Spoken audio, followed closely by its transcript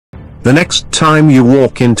The next time you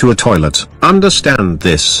walk into a toilet, understand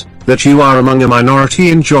this, that you are among a minority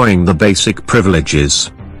enjoying the basic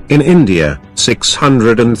privileges. In India,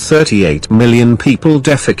 638 million people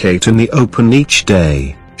defecate in the open each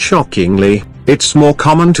day. Shockingly, it's more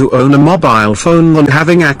common to own a mobile phone than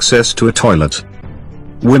having access to a toilet.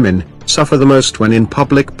 Women suffer the most when in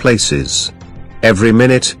public places. Every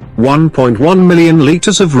minute, 1.1 million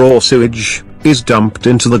liters of raw sewage is dumped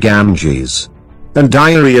into the Ganges. And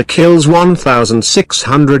diarrhea kills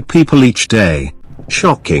 1,600 people each day.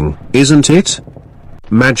 Shocking, isn't it?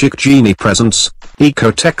 Magic Genie presents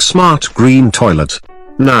Ecotech Smart Green Toilet.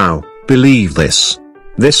 Now, believe this.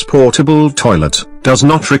 This portable toilet does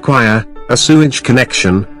not require a sewage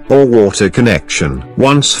connection or water connection.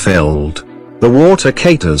 Once filled, the water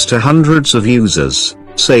caters to hundreds of users,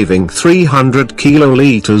 saving 300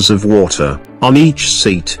 kiloliters of water on each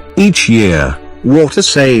seat. Each year, water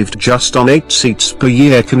saved just on 8 seats per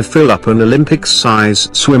year can fill up an Olympic-size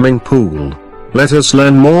swimming pool. Let us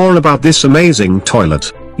learn more about this amazing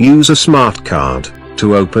toilet. Use a smart card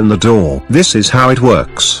to open the door. This is how it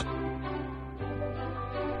works.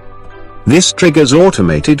 This triggers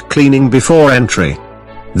automated cleaning before entry.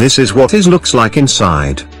 This is what it looks like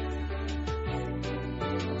inside.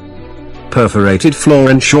 Perforated floor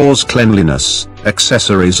ensures cleanliness.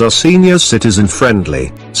 Accessories are senior citizen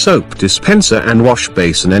friendly. Soap dispenser and wash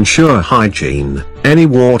basin ensure hygiene. Any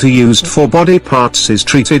water used for body parts is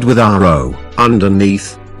treated with RO.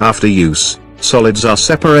 Underneath, after use, solids are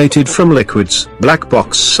separated from liquids. Black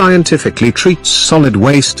box scientifically treats solid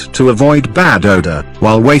waste to avoid bad odor,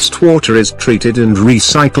 while wastewater is treated and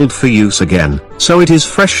recycled for use again, so it is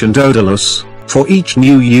fresh and odorless for each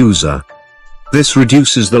new user. This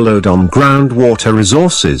reduces the load on groundwater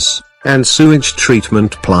resources and sewage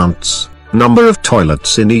treatment plants. Number of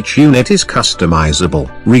toilets in each unit is customizable.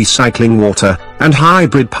 Recycling water and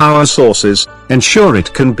hybrid power sources ensure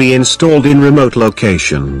it can be installed in remote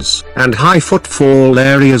locations and high footfall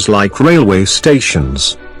areas like railway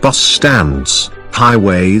stations, bus stands,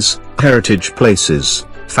 highways, heritage places,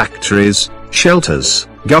 factories, shelters,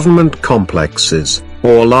 government complexes,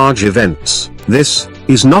 or large events. This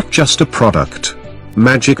is not just a product.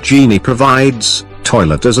 Magic Genie provides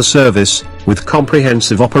toilet as a service, with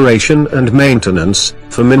comprehensive operation and maintenance,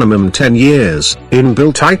 for minimum 10 years.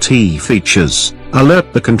 Inbuilt IT features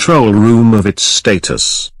alert the control room of its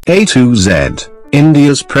status. A to Z,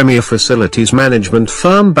 India's premier facilities management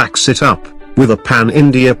firm backs it up, with a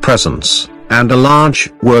pan-India presence, and a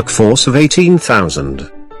large workforce of 18,000.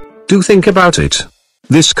 Do think about it.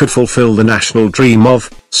 This could fulfill the national dream of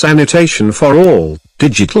sanitation for all,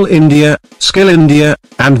 Digital India, Skill India,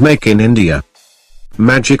 and Make in India.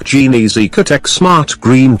 Magic Genie's Ecotech Smart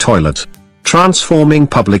Green Toilet, transforming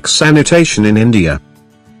public sanitation in India.